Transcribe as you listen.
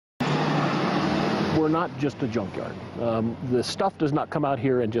we're not just a junkyard. The stuff does not come out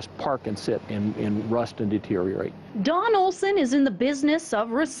here and just park and sit and rust and deteriorate. Don Olson is in the business of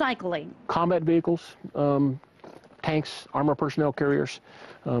recycling. Combat vehicles, tanks, armor personnel carriers,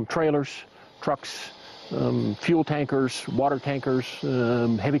 trailers, trucks, fuel tankers, water tankers,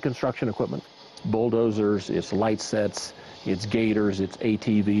 heavy construction equipment, bulldozers, it's light sets, it's gators, it's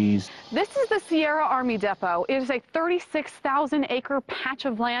ATVs. This is the Sierra Army Depot. It is a 36,000-acre patch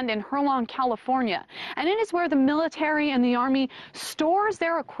of land in Herlong, California. And it is where the military and the Army stores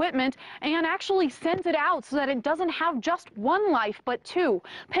their equipment and actually sends it out so that it doesn't have just one life, but two,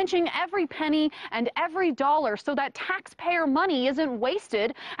 pinching every penny and every dollar so that taxpayer money isn't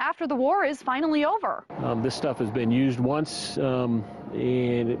wasted after the war is finally over. This stuff has been used once,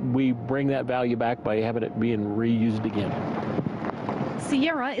 and we bring that value back by having it being reused again.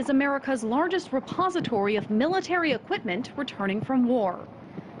 Sierra is America's largest repository of military equipment returning from war.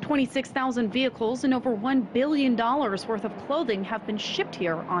 26,000 vehicles and over $1 billion worth of clothing have been shipped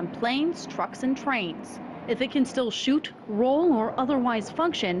here on planes, trucks, and trains. If it can still shoot, roll, or otherwise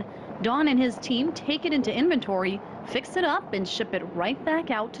function, Don and his team take it into inventory, fix it up, and ship it right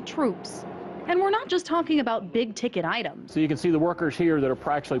back out to troops. And we're not just talking about big-ticket items. So you can see the workers here that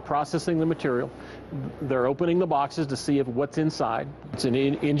are actually processing the material. They're opening the boxes to see if what's inside. It's an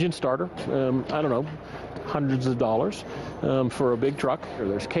engine starter, I don't know, hundreds of dollars for a big truck.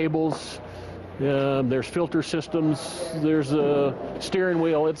 There's cables, there's filter systems, there's a steering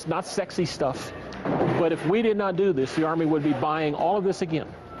wheel. It's not sexy stuff. But if we did not do this, the Army would be buying all of this again.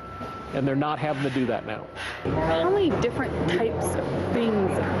 And they're not having to do that now. How many different types of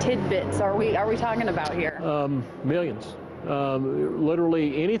things, tidbits, are we talking about here? Millions.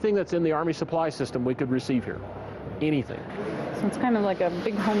 Literally anything that's in the Army supply system we could receive here. Anything. So it's kind of like a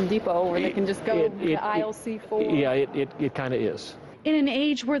big Home Depot where they can just go to aisle C4. Yeah, it kind of is. In an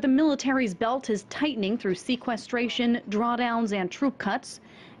age where the military's belt is tightening through sequestration, drawdowns, and troop cuts,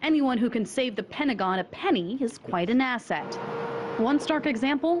 anyone who can save the Pentagon a penny is quite an asset. One stark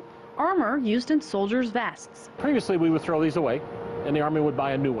example, armor used in soldiers' vests. Previously, we would throw these away, and the Army would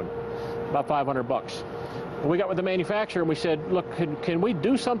buy a new one, about $500. And we got with the manufacturer, and we said, look, can we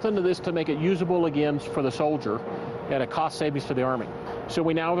do something to this to make it usable again for the soldier at a cost savings to the Army? So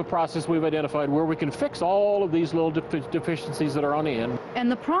we now have a process we've identified where we can fix all of these little deficiencies that are on the end.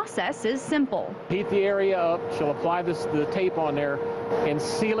 And the process is simple. Heat the area up, she'll apply the tape on there, and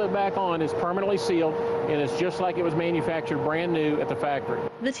seal it back on. It's permanently sealed, and it's just like it was manufactured brand new at the factory.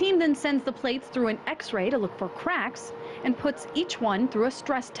 The team then sends the plates through an X-ray to look for cracks and puts each one through a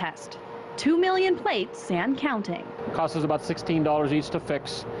stress test. 2 million plates and counting. It costs us about $16 each to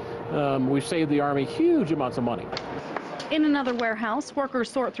fix. We've saved the Army huge amounts of money. In another warehouse, workers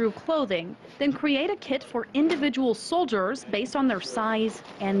sort through clothing, then create a kit for individual soldiers based on their size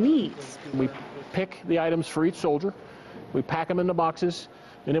and needs. We pick the items for each soldier, we pack them into boxes,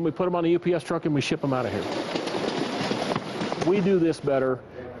 and then we put them on a UPS truck and we ship them out of here. We do this better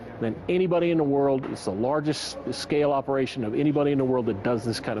than anybody in the world. It's the largest scale operation of anybody in the world that does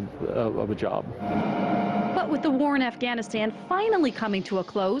this kind of a job. But with the war in Afghanistan finally coming to a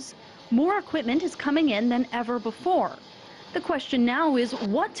close, more equipment is coming in than ever before. The question now is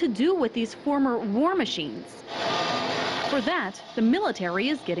what to do with these former war machines. For that, the military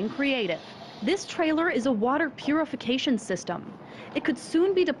is getting creative. This trailer is a water purification system. It could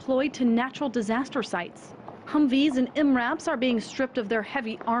soon be deployed to natural disaster sites. Humvees and MRAPs are being stripped of their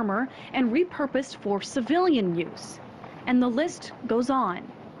heavy armor and repurposed for civilian use. And the list goes on.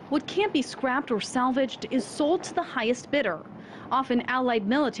 What can't be scrapped or salvaged is sold to the highest bidder, often allied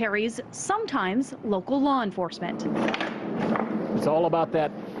militaries, sometimes local law enforcement. It's all about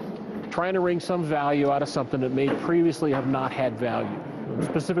that, trying to wring some value out of something that may previously have not had value,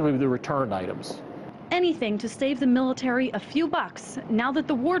 specifically the returned items. Anything to save the military a few bucks now that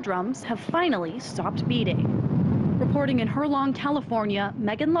the war drums have finally stopped beating. Reporting in Herlong, California,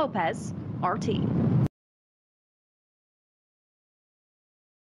 Megan Lopez, RT.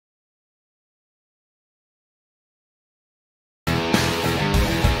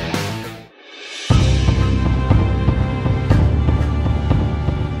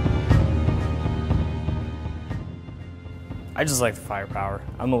 I just like the firepower.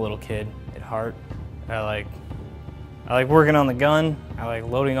 I'm a little kid at heart. I like working on the gun. I like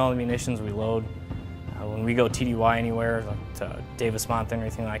loading all the munitions we load. When we go TDY anywhere, like to Davis Monthan or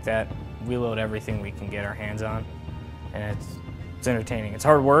anything like that, we load everything we can get our hands on. And it's entertaining. It's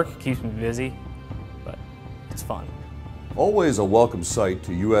hard work, it keeps me busy, but it's fun. Always a welcome sight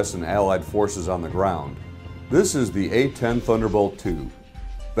to U.S. and Allied forces on the ground. This is the A-10 Thunderbolt II,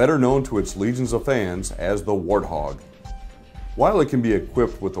 better known to its legions of fans as the Warthog. While it can be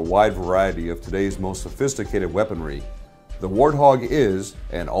equipped with a wide variety of today's most sophisticated weaponry, the Warthog is,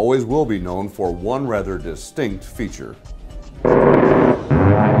 and always will be, known for one rather distinct feature.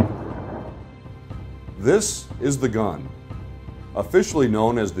 This is the gun. Officially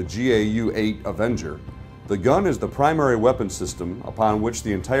known as the GAU-8 Avenger, the gun is the primary weapon system upon which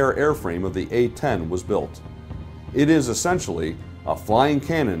the entire airframe of the A-10 was built. It is essentially a flying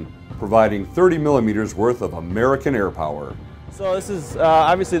cannon providing 30 millimeters worth of American air power. So this is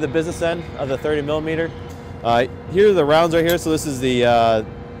obviously the business end of the 30 millimeter. Here are the rounds right here. So this is the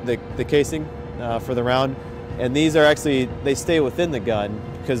casing for the round, and these are actually, they stay within the gun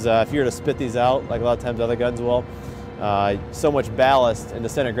because if you were to spit these out, like a lot of times other guns will, so much ballast and the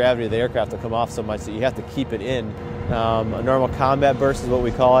center of gravity of the aircraft will come off so much that you have to keep it in. A normal combat burst is what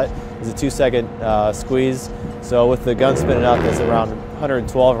we call it. It's a 2-second squeeze. So with the gun spinning out, that's around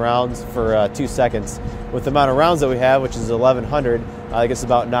 112 rounds for 2 seconds. With the amount of rounds that we have, which is 1,100, I guess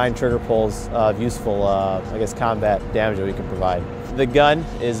about 9 trigger pulls of useful, I guess, combat damage that we can provide. The gun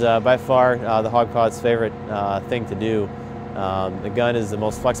is by far the hog pilot's favorite thing to do. The gun is the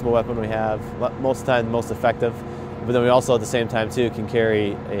most flexible weapon we have, most of the time the most effective, but then we also at the same time too can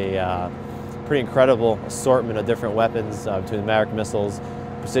carry a pretty incredible assortment of different weapons between the Maverick missiles,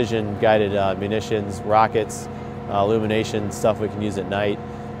 precision guided munitions, rockets, illumination, stuff we can use at night,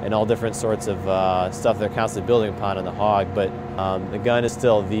 and all different sorts of stuff they're constantly building upon in the hog. But the gun is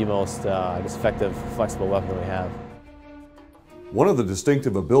still the most I guess, effective, flexible weapon we have. One of the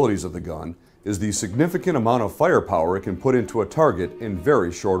distinctive abilities of the gun is the significant amount of firepower it can put into a target in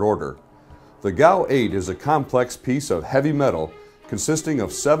very short order. The GAU-8 is a complex piece of heavy metal consisting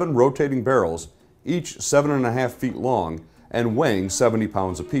of 7 rotating barrels, each 7.5 feet long and weighing 70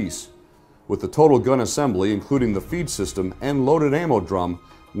 pounds apiece, with the total gun assembly, including the feed system and loaded ammo drum,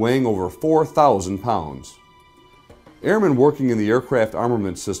 weighing over 4,000 pounds. Airmen working in the aircraft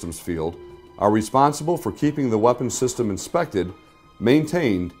armament systems field are responsible for keeping the weapon system inspected,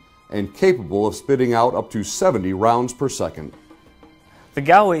 maintained, and capable of spitting out up to 70 rounds per second. The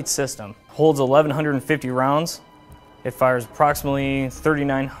GAU-8 system holds 1,150 rounds. It fires approximately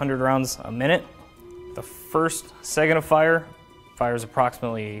 3,900 rounds a minute. The first second of fire fires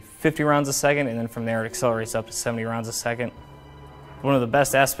approximately 50 rounds a second, and then from there it accelerates up to 70 rounds a second. One of the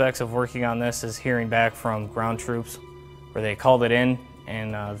best aspects of working on this is hearing back from ground troops where they called it in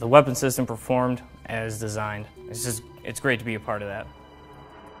and the weapon system performed as designed. It's great to be a part of that.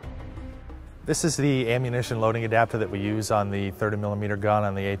 This is the ammunition loading adapter that we use on the 30mm gun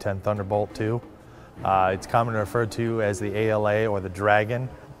on the A-10 Thunderbolt II. It's commonly referred to as the ALA or the Dragon.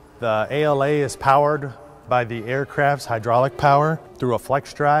 The ALA is powered by the aircraft's hydraulic power through a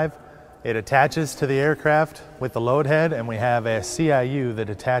flex drive. It attaches to the aircraft with the load head, and we have a CIU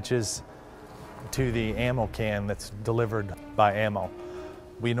that attaches to the ammo can that's delivered by ammo.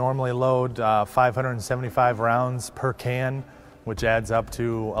 We normally load 575 rounds per can, which adds up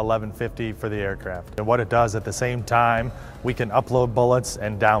to 1,150 for the aircraft. And what it does at the same time, we can upload bullets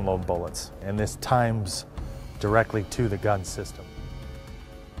and download bullets, and this times directly to the gun system.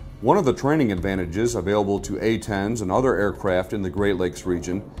 One of the training advantages available to A-10s and other aircraft in the Great Lakes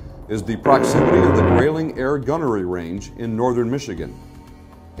region is the proximity of the Grayling Air Gunnery Range in northern Michigan.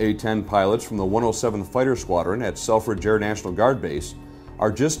 A-10 pilots from the 107th Fighter Squadron at Selfridge Air National Guard Base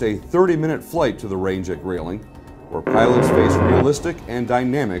are just a 30-minute flight to the range at Grayling, where pilots face realistic and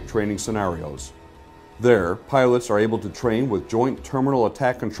dynamic training scenarios. There, pilots are able to train with joint terminal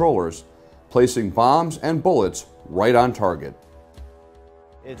attack controllers, placing bombs and bullets right on target.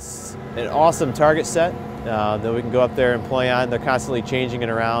 It's an awesome target set that we can go up there and play on. They're constantly changing it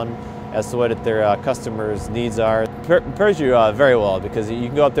around as to what their customers' needs are. It prepares you very well because you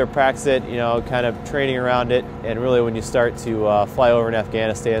can go up there, practice it, you know, kind of training around it, and really when you start to fly over in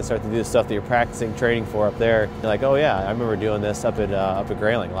Afghanistan, start to do the stuff that you're practicing training for up there, you're like, oh yeah, I remember doing this up at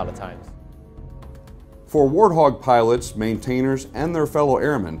Grayling a lot of times. For Warthog pilots, maintainers, and their fellow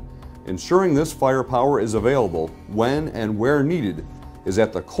airmen, ensuring this firepower is available when and where needed is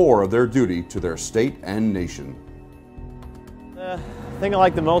at the core of their duty to their state and nation. The thing I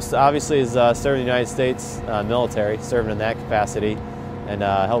like the most, obviously, is serving the United States military, serving in that capacity, and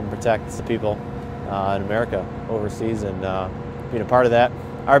helping protect the people in America overseas, and being a part of that.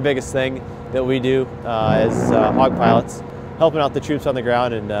 Our biggest thing that we do as hog pilots, helping out the troops on the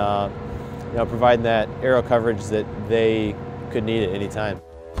ground and you know, providing that aero coverage that they could need at any time.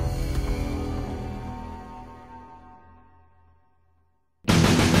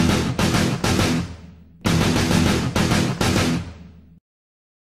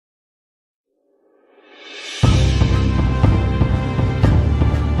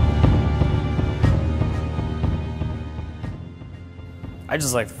 I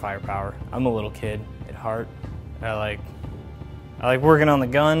just like the firepower. I'm a little kid at heart. I like working on the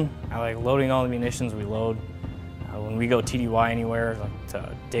gun. I like loading all the munitions we load. When we go TDY anywhere, like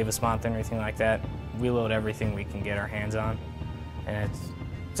to Davis Mountain or anything like that, we load everything we can get our hands on, and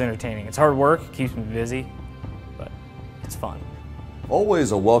it's entertaining. It's hard work, it keeps me busy, but it's fun.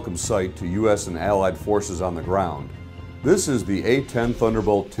 Always a welcome sight to U.S. and Allied forces on the ground. This is the A-10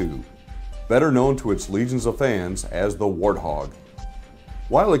 Thunderbolt II, better known to its legions of fans as the Warthog.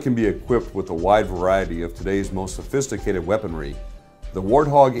 While it can be equipped with a wide variety of today's most sophisticated weaponry, the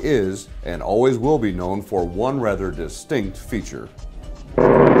Warthog is, and always will be, known for one rather distinct feature.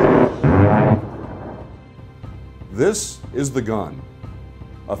 This is the gun.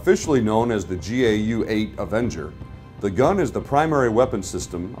 Officially known as the GAU-8 Avenger, the gun is the primary weapon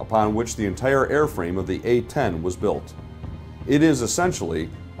system upon which the entire airframe of the A-10 was built. It is essentially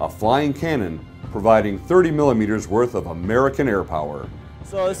a flying cannon providing 30 millimeters worth of American air power.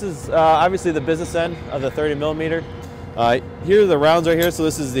 So this is obviously the business end of the 30 millimeter. Here are the rounds right here. So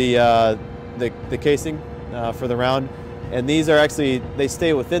this is the casing for the round, and these are actually, they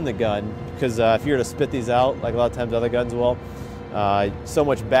stay within the gun because if you were to spit these out, like a lot of times other guns will, so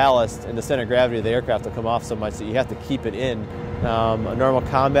much ballast and the center of gravity of the aircraft will come off so much that you have to keep it in. A normal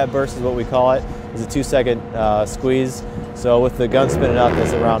combat burst is what we call it. It's a 2-second squeeze. So with the gun spinning out,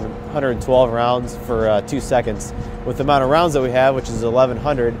 that's around 112 rounds for 2 seconds. With the amount of rounds that we have, which is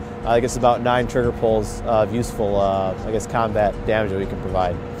 1,100, I guess about 9 trigger pulls of useful, I guess, combat damage that we can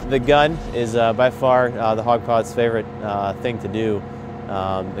provide. The gun is by far the Hogpod's favorite thing to do.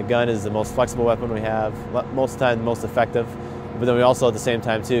 The gun is the most flexible weapon we have, most of the time the most effective, but then we also at the same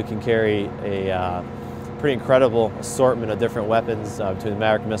time too can carry a pretty incredible assortment of different weapons between the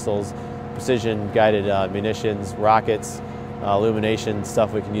Maverick missiles, precision guided munitions, rockets, illumination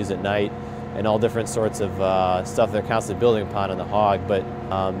stuff we can use at night, and all different sorts of stuff they're constantly building upon in the Hog. But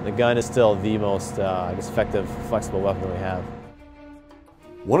the gun is still the most I guess, effective, flexible weapon we have.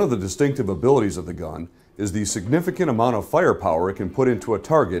 One of the distinctive abilities of the gun is the significant amount of firepower it can put into a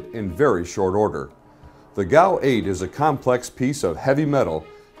target in very short order. The GAU-8 is a complex piece of heavy metal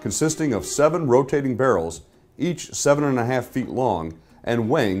consisting of 7 rotating barrels, each 7.5 feet long and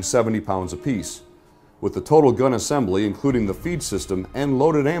weighing 70 pounds apiece, with the total gun assembly, including the feed system and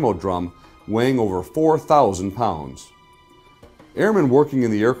loaded ammo drum, weighing over 4,000 pounds. Airmen working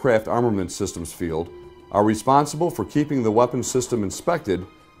in the aircraft armament systems field are responsible for keeping the weapon system inspected,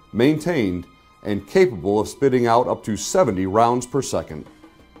 maintained, and capable of spitting out up to 70 rounds per second.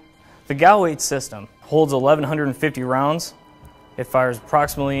 The GAU-8 system holds 1,150 rounds. It fires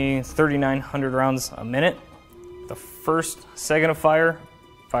approximately 3,900 rounds a minute. The first second of fire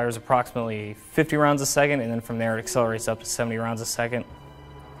fires approximately 50 rounds a second, and then from there it accelerates up to 70 rounds a second.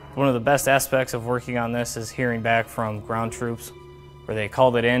 One of the best aspects of working on this is hearing back from ground troops where they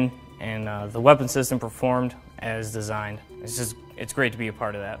called it in and the weapon system performed as designed. It's great to be a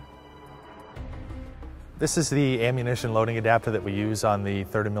part of that. This is the ammunition loading adapter that we use on the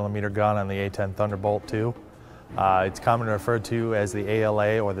 30 millimeter gun on the A-10 Thunderbolt II. It's commonly referred to as the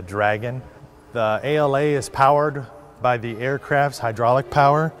ALA or the Dragon. The ALA is powered by the aircraft's hydraulic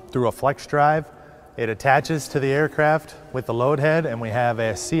power through a flex drive. It attaches to the aircraft with the load head, and we have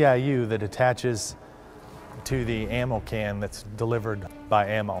a CIU that attaches to the ammo can that's delivered by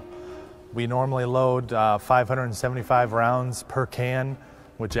ammo. We normally load 575 rounds per can,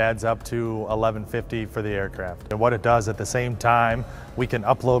 which adds up to 1,150 for the aircraft. And what it does at the same time, we can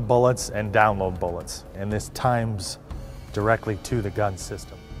upload bullets and download bullets, and this times directly to the gun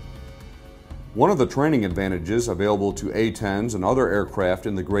system. One of the training advantages available to A-10s and other aircraft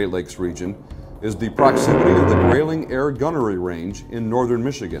in the Great Lakes region is the proximity of the Grayling Air Gunnery Range in northern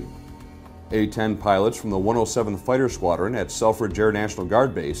Michigan. A-10 pilots from the 107th Fighter Squadron at Selfridge Air National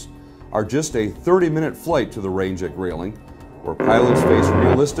Guard Base are just a 30-minute flight to the range at Grayling, where pilots face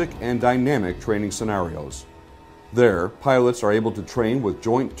realistic and dynamic training scenarios. There, pilots are able to train with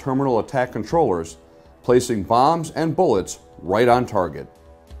joint terminal attack controllers, placing bombs and bullets right on target.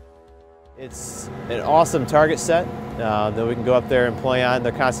 It's an awesome target set that we can go up there and play on.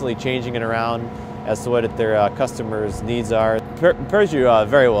 They're constantly changing it around as to what their customers' needs are. It prepares you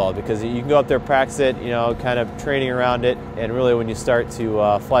very well because you can go up there, practice it, kind of training around it, and really when you start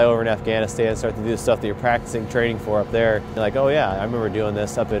to fly over in Afghanistan, start to do the stuff that you're practicing training for up there, you're like, oh yeah, I remember doing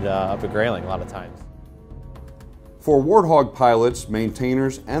this up at Grayling a lot of times. For Warthog pilots,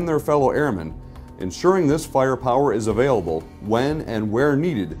 maintainers, and their fellow airmen, ensuring this firepower is available when and where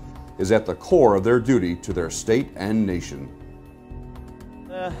needed is at the core of their duty to their state and nation.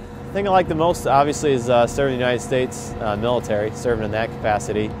 The thing I like the most, obviously, is serving the United States military, serving in that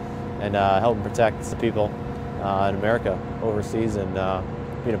capacity, and helping protect the people in America overseas, and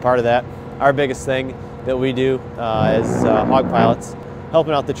being a part of that. Our biggest thing that we do as hog pilots,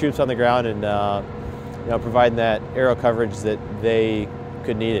 helping out the troops on the ground and providing that aero coverage that they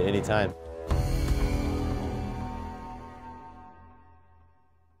could need at any time.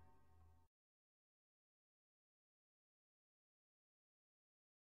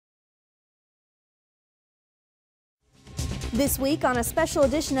 This week on a special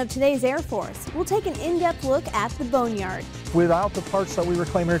edition of Today's Air Force, we'll take an in-depth look at the Boneyard. Without the parts that we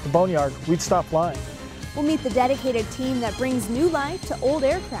reclaim here at the Boneyard, we'd stop flying. We'll meet the dedicated team that brings new life to old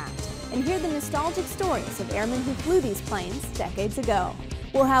aircraft and hear the nostalgic stories of airmen who flew these planes decades ago.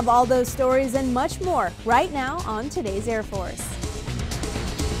 We'll have all those stories and much more right now on Today's Air Force.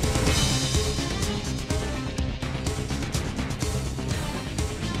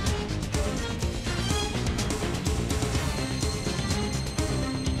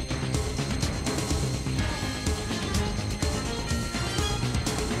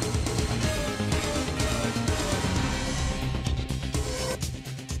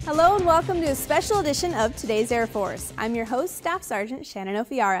 Hello and welcome to a special edition of Today's Air Force. I'm your host, Staff Sergeant Shannon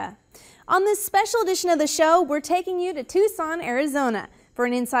Ofiara. On this special edition of the show, we're taking you to Tucson, Arizona for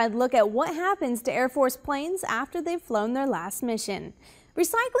an inside look at what happens to Air Force planes after they've flown their last mission.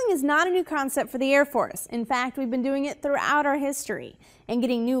 Recycling is not a new concept for the Air Force. In fact, we've been doing it throughout our history. And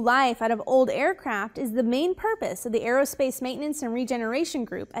getting new life out of old aircraft is the main purpose of the Aerospace Maintenance and Regeneration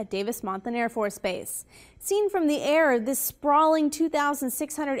Group at Davis-Monthan Air Force Base. Seen from the air, this sprawling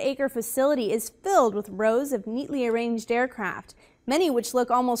 2,600-acre facility is filled with rows of neatly arranged aircraft, many which look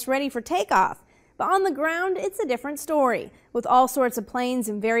almost ready for takeoff. But on the ground, it's a different story. With all sorts of planes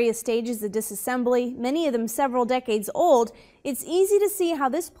in various stages of disassembly, many of them several decades old, it's easy to see how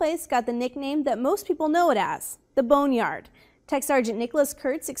this place got the nickname that most people know it as, the Boneyard. Tech Sergeant Nicholas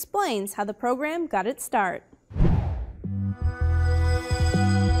Kurtz explains how the program got its start.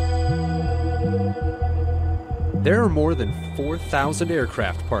 There are more than 4,000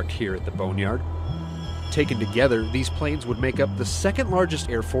 aircraft parked here at the Boneyard. Taken together, these planes would make up the second largest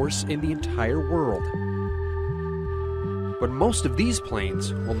air force in the entire world. But most of these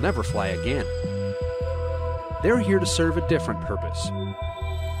planes will never fly again. They're here to serve a different purpose.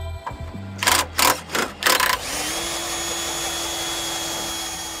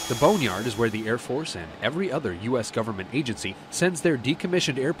 The Boneyard is where the Air Force and every other U.S. government agency sends their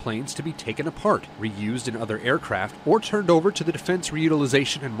decommissioned airplanes to be taken apart, reused in other aircraft, or turned over to the Defense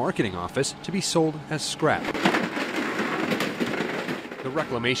Reutilization and Marketing Office to be sold as scrap. The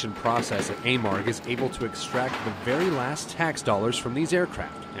reclamation process at AMARG is able to extract the very last tax dollars from these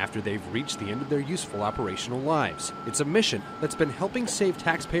aircraft after they've reached the end of their useful operational lives. It's a mission that's been helping save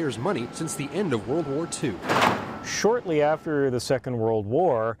taxpayers money since the end of World War II. Shortly after the Second World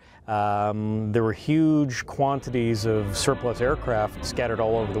War, there were huge quantities of surplus aircraft scattered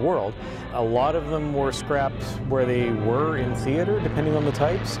all over the world. A lot of them were scrapped where they were in theater, depending on the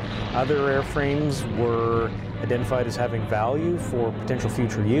types. Other airframes were identified as having value for potential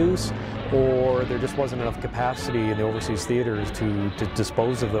future use, or there just wasn't enough capacity in the overseas theaters to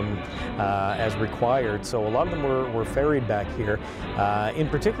dispose of them as required. So a lot of them were ferried back here. In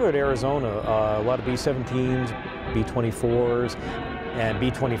particular to Arizona, a lot of B-17s, B-24s, and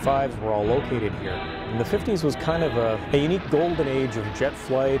B-25s were all located here. And the 50s was kind of a unique golden age of jet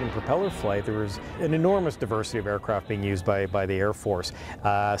flight and propeller flight. There was an enormous diversity of aircraft being used by the Air Force,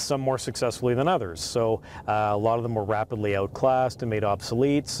 some more successfully than others. So a lot of them were rapidly outclassed and made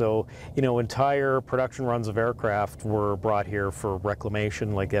obsolete. So, you know, entire production runs of aircraft were brought here for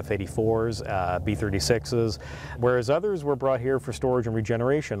reclamation, like F-84s, B-36s, whereas others were brought here for storage and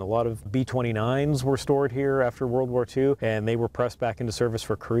regeneration. A lot of B-29s were stored here after World War II, and they were pressed back into service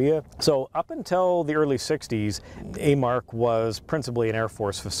for Korea. So up until the early 60s, AMARC was principally an Air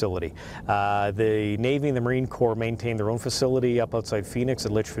Force facility. The Navy and the Marine Corps maintained their own facility up outside Phoenix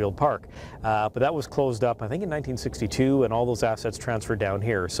at Litchfield Park. But that was closed up, I think, in 1962, and all those assets transferred down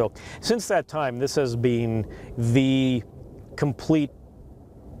here. So since that time, this has been the complete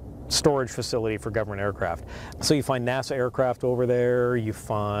storage facility for government aircraft. So you find NASA aircraft over there, you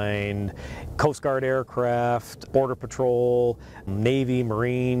find Coast Guard aircraft, Border Patrol, Navy,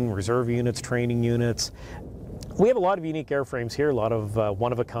 Marine, Reserve units, training units. We have a lot of unique airframes here, a lot of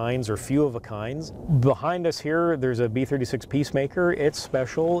one-of-a-kinds or few-of-a-kinds. Behind us here, there's a B-36 Peacemaker. It's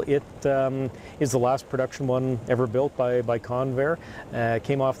special. It is the last production one ever built by Convair.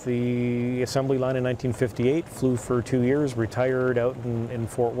 Came off the assembly line in 1958, flew for 2 years, retired out in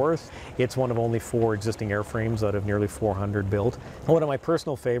Fort Worth. It's one of only 4 existing airframes out of nearly 400 built. One of my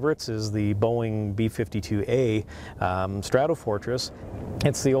personal favorites is the Boeing B-52A Stratofortress.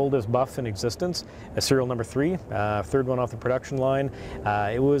 It's the oldest Buff in existence, serial number 3, third one off the production line.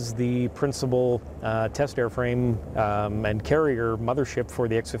 It was the principal test airframe and carrier mothership for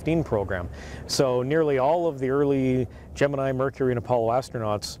the X-15 program. So nearly all of the early Gemini, Mercury, and Apollo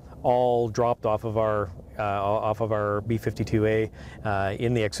astronauts all dropped off of our B-52A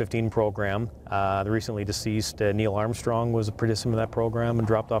in the X-15 program. The recently deceased Neil Armstrong was a participant in that program and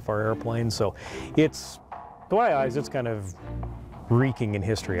dropped off our airplane. So it's, to my eyes, it's kind of reeking in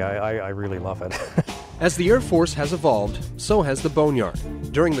history. I really love it. As the Air Force has evolved, so has the Boneyard.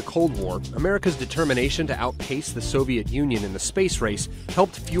 During the Cold War, America's determination to outpace the Soviet Union in the space race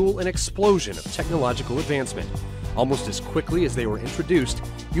helped fuel an explosion of technological advancement. Almost as quickly as they were introduced,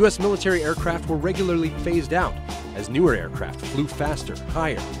 U.S. military aircraft were regularly phased out as newer aircraft flew faster,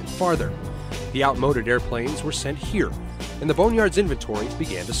 higher, and farther. The outmoded airplanes were sent here, and the Boneyard's inventory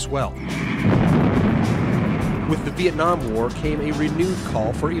began to swell. With the Vietnam War came a renewed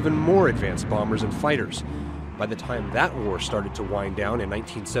call for even more advanced bombers and fighters. By the time that war started to wind down in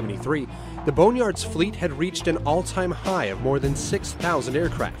 1973, the Boneyard's fleet had reached an all-time high of more than 6,000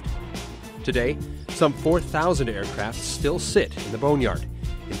 aircraft. Today, some 4,000 aircraft still sit in the Boneyard,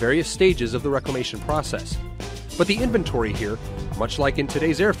 in various stages of the reclamation process. But the inventory here, much like in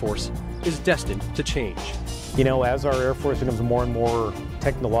today's Air Force, is destined to change. You know, as our Air Force becomes more and more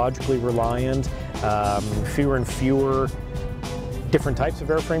technologically reliant, fewer and fewer different types of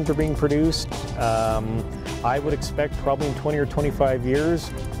airframes are being produced. I would expect probably in 20 or 25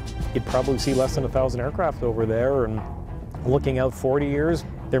 years, you'd probably see less than 1,000 aircraft over there, and looking out 40 years,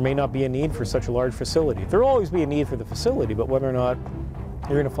 there may not be a need for such a large facility. There'll always be a need for the facility, but whether or not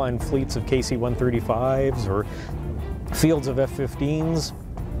you're going to find fleets of KC-135s or fields of F-15s,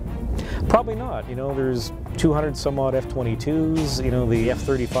 probably not. You know, there's 200 some odd F-22s. You know, the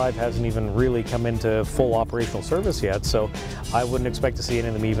F-35 hasn't even really come into full operational service yet, so I wouldn't expect to see any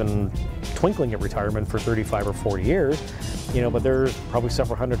of them even twinkling at retirement for 35 or 40 years. You know, but there's probably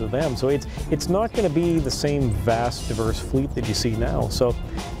several hundred of them, so it's not going to be the same vast, diverse fleet that you see now. So,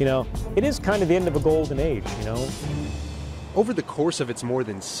 you know, it is kind of the end of a golden age, you know. Over the course of its more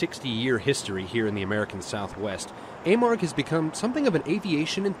than 60-year history here in the American Southwest, AMARG has become something of an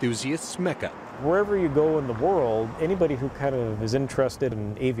aviation enthusiast's mecca. Wherever you go in the world, anybody who kind of is interested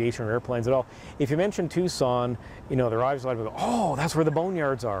in aviation or airplanes at all, if you mention Tucson, you know, their eyes light up and go, oh, that's where the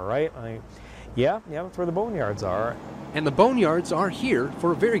Boneyards are, right? Yeah, that's where the Boneyards are. And the Boneyards are here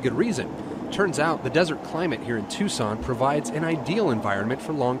for a very good reason. Turns out the desert climate here in Tucson provides an ideal environment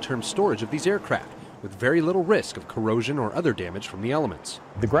for long-term storage of these aircraft, with very little risk of corrosion or other damage from the elements.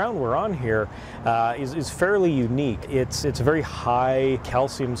 The ground we're on here is fairly unique. It's a very high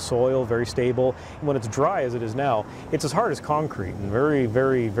calcium soil, very stable. When it's dry as it is now, it's as hard as concrete and very,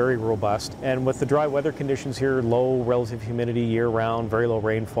 very, very robust. And with the dry weather conditions here, low relative humidity year-round, very low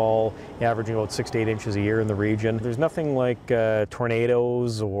rainfall, averaging about 6 to 8 inches a year in the region, there's nothing like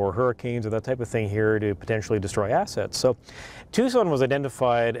tornadoes or hurricanes or that type of thing here to potentially destroy assets. So Tucson was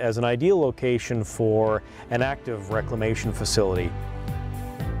identified as an ideal location for an active reclamation facility.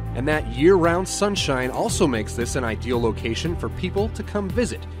 And that year-round sunshine also makes this an ideal location for people to come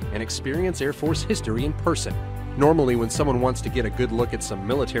visit and experience Air Force history in person. Normally, when someone wants to get a good look at some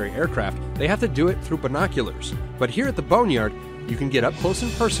military aircraft, they have to do it through binoculars. But here at the Boneyard, you can get up close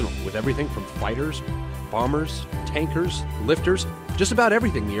and personal with everything from fighters, bombers, tankers, lifters, just about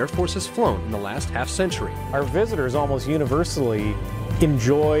everything the Air Force has flown in the last half-century. Our visitors almost universally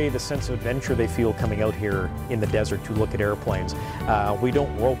enjoy the sense of adventure they feel coming out here in the desert to look at airplanes. We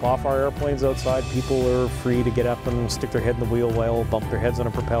don't rope off our airplanes outside. People are free to get up and stick their head in the wheel well, bump their heads on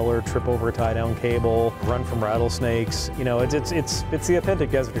a propeller, trip over a tie-down cable, run from rattlesnakes. You know, it's the authentic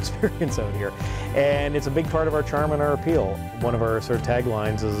desert experience out here. And it's a big part of our charm and our appeal. One of our sort of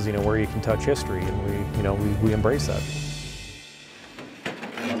taglines is, you know, where you can touch history, and we embrace that.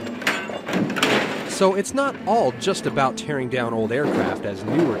 So it's not all just about tearing down old aircraft as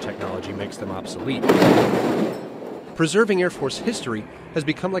newer technology makes them obsolete. Preserving Air Force history has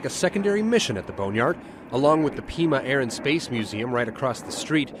become like a secondary mission at the Boneyard. Along with the Pima Air and Space Museum right across the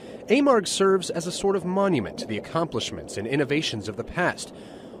street, AMARG serves as a sort of monument to the accomplishments and innovations of the past,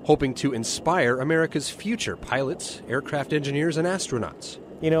 hoping to inspire America's future pilots, aircraft engineers, and astronauts.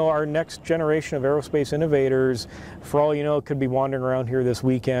 our next generation of aerospace innovators, for all you know, could be wandering around here this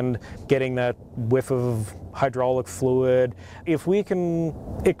weekend, getting that whiff of hydraulic fluid. If we can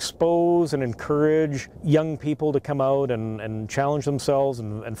expose and encourage young people to come out and challenge themselves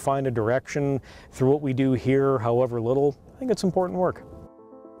and find a direction through what we do here, however little, I think it's important work.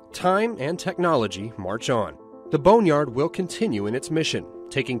 Time and technology march on. The Boneyard will continue in its mission,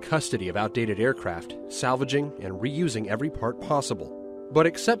 taking custody of outdated aircraft, salvaging and reusing every part possible. But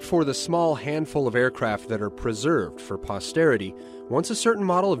except for the small handful of aircraft that are preserved for posterity, once a certain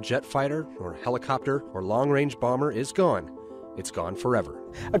model of jet fighter or helicopter or long-range bomber is gone, it's gone forever.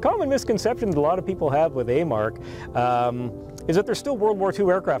 A common misconception that a lot of people have with AMARC is that there's still World War II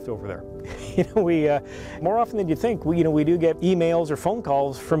aircraft over there. We more often than you think, we do get emails or phone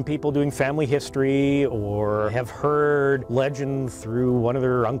calls from people doing family history or have heard legend through one of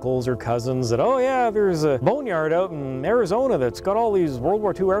their uncles or cousins that, oh yeah, there's a boneyard out in Arizona that's got all these World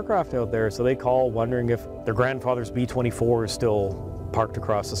War II aircraft out there. So they call wondering if their grandfather's B-24 is still parked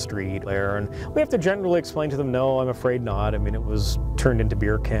across the street there, and we have to generally explain to them, no, I'm afraid not. I mean, it was turned into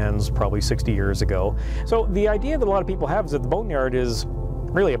beer cans probably 60 years ago. So the idea that a lot of people have is that the boneyard is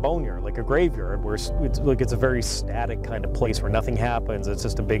really a boneyard, like a graveyard, where it's a very static kind of place where nothing happens. It's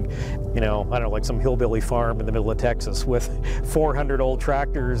just a big, I don't know, like some hillbilly farm in the middle of Texas with 400 old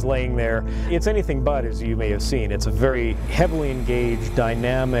tractors laying there. It's anything but, as you may have seen. It's a very heavily engaged,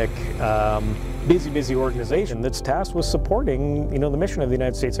 dynamic, busy organization that's tasked with supporting, the mission of the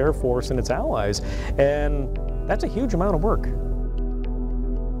United States Air Force and its allies. And that's a huge amount of work.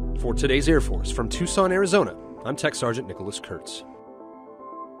 For today's Air Force from Tucson, Arizona, I'm Tech Sergeant Nicholas Kurtz.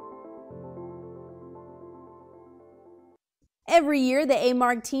 Every year, the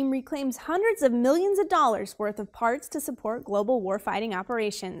AMARC team reclaims hundreds of millions of dollars worth of parts to support global warfighting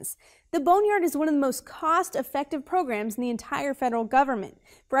operations. The Boneyard is one of the most cost-effective programs in the entire federal government.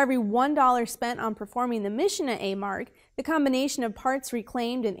 For every $1 spent on performing the mission at AMARC, the combination of parts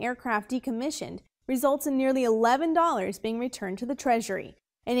reclaimed and aircraft decommissioned results in nearly $11 being returned to the Treasury,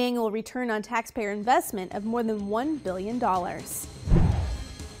 an annual return on taxpayer investment of more than $1 billion.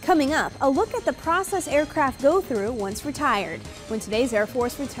 Coming up, a look at the process aircraft go through once retired, when today's Air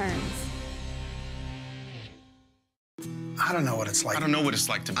Force returns. I don't know what it's like. I don't know what it's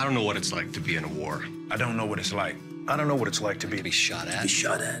like to be in a war. I don't know what it's like. I don't know what it's like to be shot at.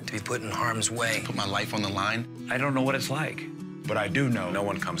 To be put in harm's way. To put my life on the line. I don't know what it's like. But I do know no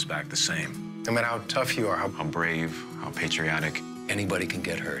one comes back the same. No matter how tough you are, how brave, how patriotic. Anybody can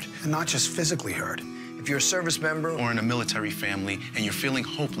get hurt. And not just physically hurt. If you're a service member or in a military family and you're feeling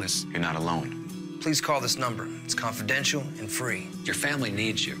hopeless, you're not alone. Please call this number. It's confidential and free. Your family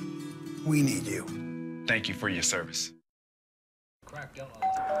needs you. We need you. Thank you for your service.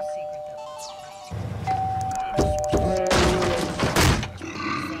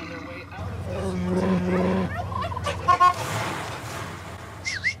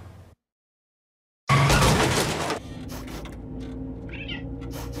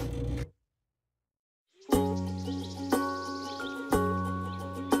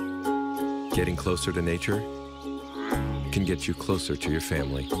 Getting closer to nature can get you closer to your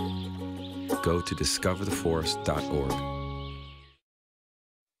family. Go to discovertheforest.org.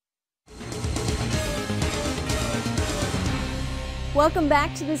 Welcome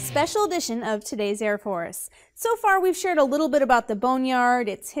back to this special edition of Today's Air Force. So far, we've shared a little bit about the Boneyard,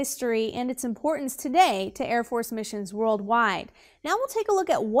 its history, and its importance today to Air Force missions worldwide. Now we'll take a look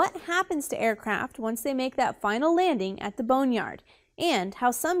at what happens to aircraft once they make that final landing at the Boneyard, and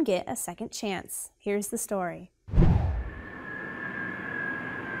how some get a second chance. Here's the story.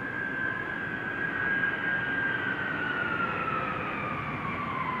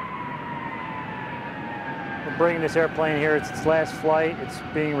 We're bringing this airplane here. It's its last flight. It's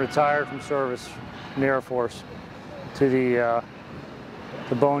being retired from service in the Air Force to the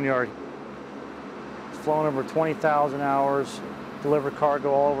Boneyard. It's flown over 20,000 hours, delivered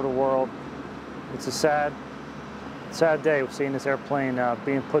cargo all over the world. It's a sad day of seeing this airplane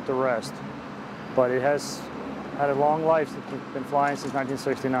being put to rest, but it has had a long life. It's been flying since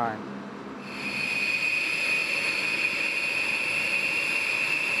 1969.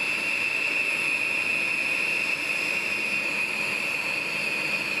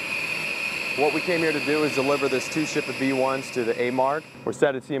 What we came here to do is deliver this two-ship of B-1s to the AMARC. We're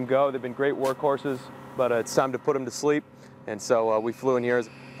sad to see them go. They've been great workhorses, but it's time to put them to sleep. And so we flew in here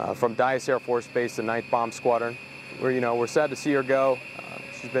from Dyess Air Force Base, the 9th Bomb Squadron. We're sad to see her go.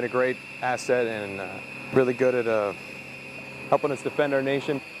 She's been a great asset and really good at helping us defend our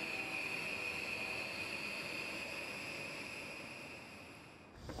nation.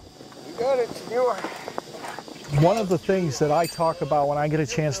 You got it, senor. One of the things that I talk about when I get a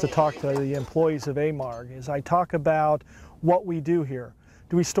chance to talk to the employees of AMARG is I talk about what we do here.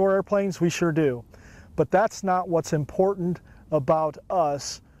 Do we store airplanes? We sure do. But that's not what's important about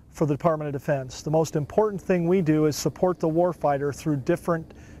us for the Department of Defense. The most important thing we do is support the warfighter through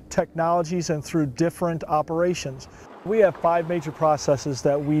different technologies and through different operations. We have 5 major processes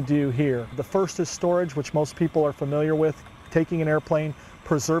that we do here. The first is storage, which most people are familiar with, taking an airplane,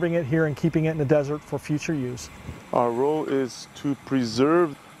 preserving it here and keeping it in the desert for future use. Our role is to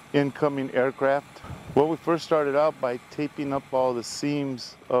preserve incoming aircraft. Well, we first started out by taping up all the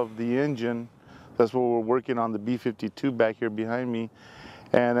seams of the engine. That's what we're working on, the B-52 back here behind me.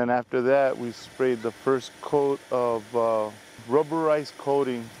 And then after that, we sprayed the first coat of rubberized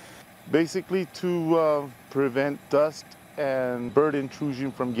coating, basically to prevent dust and bird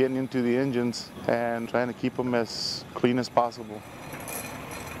intrusion from getting into the engines and trying to keep them as clean as possible.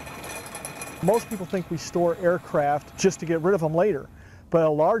 Most people think we store aircraft just to get rid of them later, but a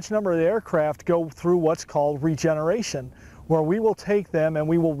large number of the aircraft go through what's called regeneration, where we will take them and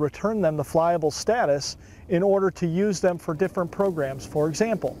we will return them to flyable status in order to use them for different programs. For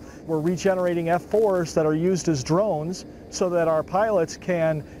example, we're regenerating F-4s that are used as drones so that our pilots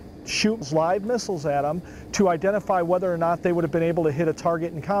can shoot live missiles at them to identify whether or not they would have been able to hit a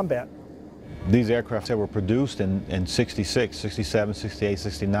target in combat. These aircraft that were produced in 66, 67, 68,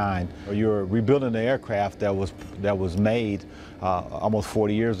 69, you're rebuilding an aircraft that was made almost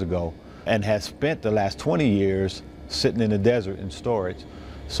 40 years ago and has spent the last 20 years sitting in the desert in storage.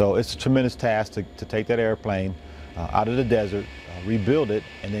 So it's a tremendous task to take that airplane out of the desert, rebuild it,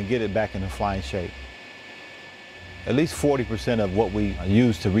 and then get it back into flying shape. At least 40% of what we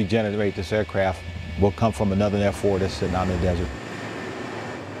use to regenerate this aircraft will come from another F-4 that's sitting out in the desert.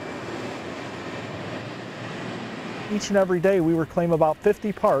 Each and every day we reclaim about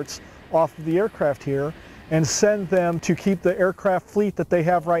 50 parts off of the aircraft here and send them to keep the aircraft fleet that they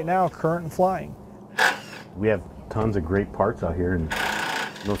have right now current and flying. We have tons of great parts out here and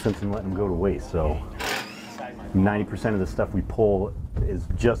no sense in letting them go to waste. So 90% of the stuff we pull is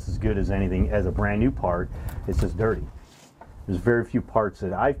just as good as anything as a brand new part. It's just dirty. There's very few parts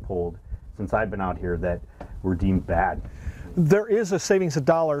that I've pulled since I've been out here that were deemed bad. There is a savings of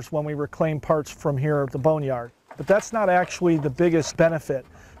dollars when we reclaim parts from here at the boneyard, but that's not actually the biggest benefit.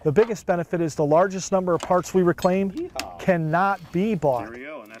 The biggest benefit is the largest number of parts we reclaim cannot be bought. There we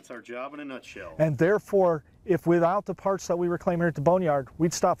go, and that's our job in a nutshell. And therefore, if without the parts that we reclaim here at the boneyard,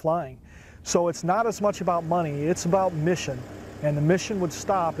 we'd stop flying. So it's not as much about money, it's about mission. And the mission would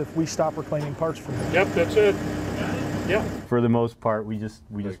stop if we stop reclaiming parts from here. Yep, that's it. Yeah. For the most part, we just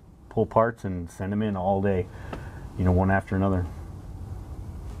pull parts and send them in all day, you know, one after another.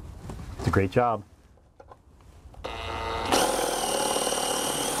 It's a great job.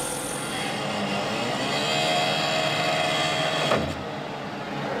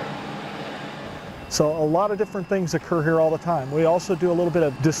 So a lot of different things occur here all the time. We also do a little bit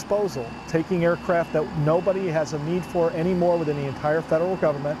of disposal, taking aircraft that nobody has a need for anymore within the entire federal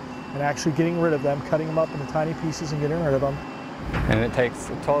government and actually getting rid of them, cutting them up into tiny pieces and getting rid of them. And it takes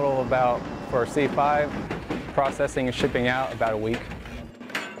a total of about, for C5, processing and shipping out about a week.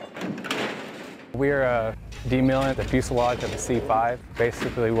 We're demilling the fuselage of the C5.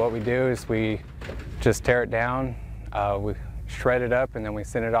 Basically what we do is we just tear it down, we shred it up, and then we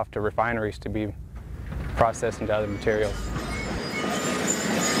send it off to refineries to be processed into other materials.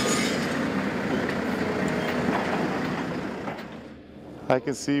 I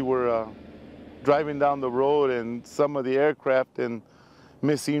can see we're driving down the road and some of the aircraft and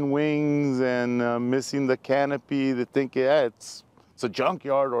missing wings and missing the canopy. They think, yeah, it's a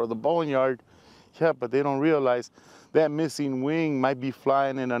junkyard or the boneyard. Yeah, but they don't realize that missing wing might be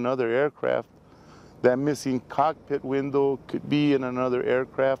flying in another aircraft. That missing cockpit window could be in another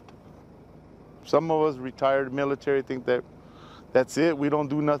aircraft. Some of us retired military think that that's it, we don't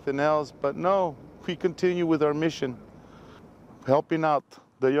do nothing else, but no, we continue with our mission, helping out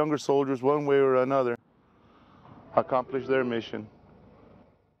the younger soldiers one way or another, accomplish their mission.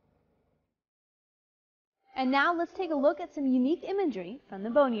 And now let's take a look at some unique imagery from the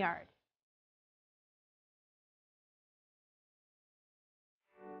boneyard.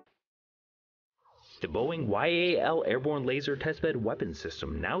 The Boeing YAL Airborne Laser Testbed Weapon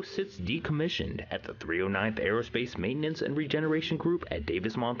System now sits decommissioned at the 309th Aerospace Maintenance and Regeneration Group at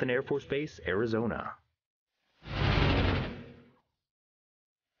Davis-Monthan Air Force Base, Arizona.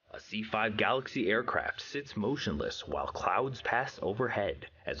 A C-5 Galaxy aircraft sits motionless while clouds pass overhead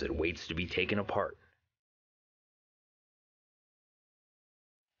as it waits to be taken apart.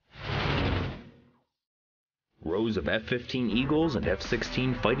 Rows of F-15 Eagles and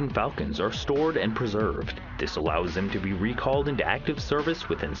F-16 Fighting Falcons are stored and preserved. This allows them to be recalled into active service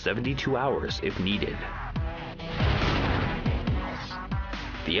within 72 hours if needed.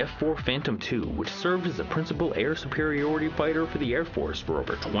 The F-4 Phantom II, which served as the principal air superiority fighter for the Air Force for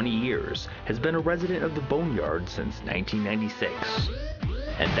over 20 years, has been a resident of the Boneyard since 1996.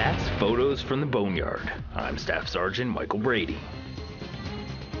 And that's Photos from the Boneyard. I'm Staff Sergeant Michael Brady.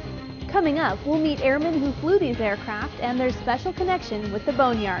 Coming up, we'll meet airmen who flew these aircraft and their special connection with the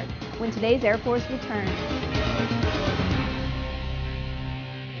Boneyard when today's Air Force returns.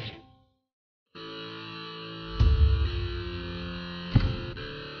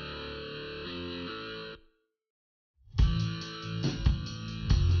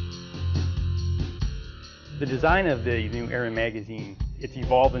 The design of the new Airman magazine, it's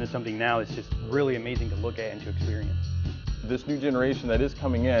evolved into something now that's just really amazing to look at and to experience. This new generation that is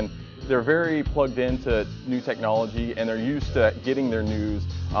coming in, they're very plugged into new technology and they're used to getting their news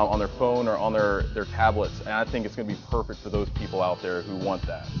on their phone or on their tablets, and I think it's going to be perfect for those people out there who want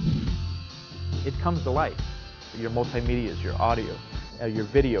that. It comes to life. Your multimedias, your audio, your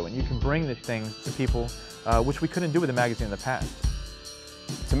video, and you can bring these things to people which we couldn't do with the magazine in the past.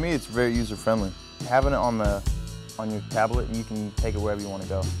 To me, it's very user-friendly. Having it on your tablet, you can take it wherever you want to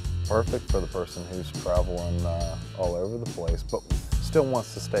go. Perfect for the person who's traveling all over the place, but still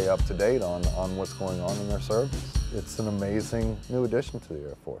wants to stay up to date on what's going on in their service. It's an amazing new addition to the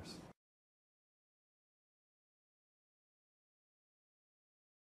Air Force.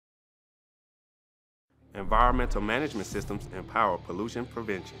 Environmental management systems empower pollution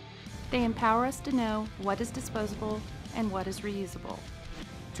prevention. They empower us to know what is disposable and what is reusable.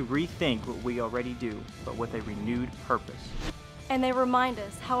 To rethink what we already do, but with a renewed purpose. And they remind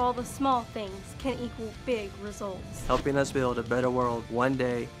us how all the small things can equal big results. Helping us build a better world one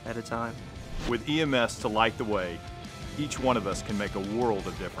day at a time. With EMS to light the way, each one of us can make a world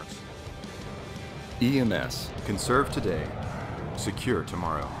of difference. EMS, conserve today, secure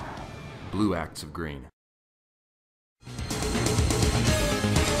tomorrow. Blue Acts of Green.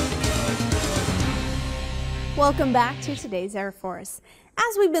 Welcome back to today's Air Force.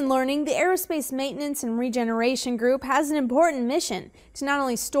 As we've been learning, the Aerospace Maintenance and Regeneration Group has an important mission to not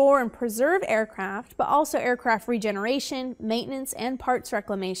only store and preserve aircraft, but also aircraft regeneration, maintenance, and parts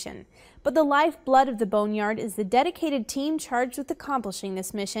reclamation. But the lifeblood of the Boneyard is the dedicated team charged with accomplishing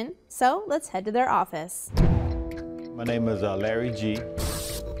this mission. So let's head to their office. My name is Larry G.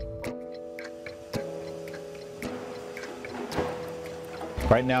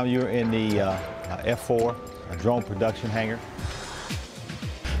 Right now you're in the F4, a drone production hangar.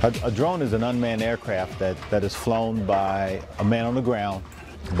 A drone is an unmanned aircraft that is flown by a man on the ground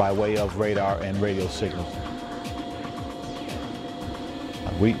by way of radar and radio signals.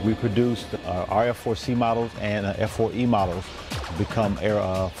 We produced our F4C models and F4E models to become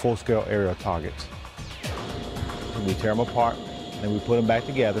full-scale aerial targets. We tear them apart, then we put them back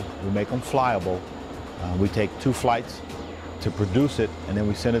together, we make them flyable. We take 2 flights to produce it, and then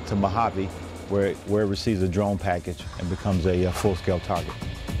we send it to Mojave, where it receives a drone package and becomes a full-scale target.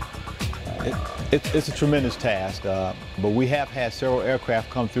 It's a tremendous task, but we have had several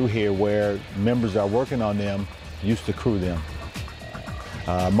aircraft come through here where members that are working on them used to crew them.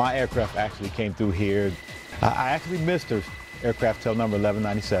 My aircraft actually came through here. I actually missed the aircraft tail number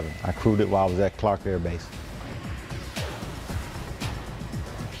 1197. I crewed it while I was at Clark Air Base.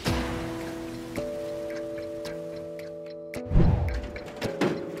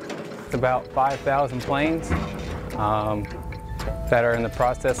 It's about 5,000 planes that are in the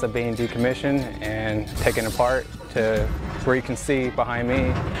process of being decommissioned and taken apart to where you can see behind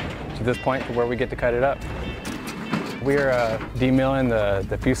me to this point to where we get to cut it up. We're demilling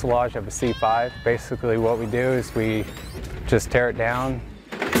the fuselage of a C-5. Basically what we do is we just tear it down,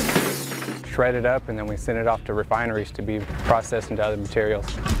 shred it up, and then we send it off to refineries to be processed into other materials.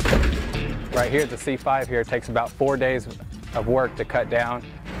 Right here, the C-5 here takes about 4 days of work to cut down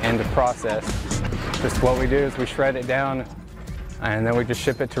and to process. Just what we do is we shred it down and then we just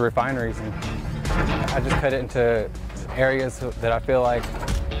ship it to refineries. And I just cut it into areas that I feel like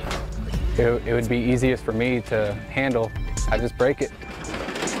it would be easiest for me to handle. I just break it.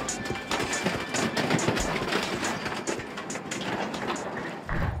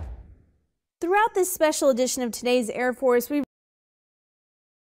 Throughout this special edition of today's Air Force, we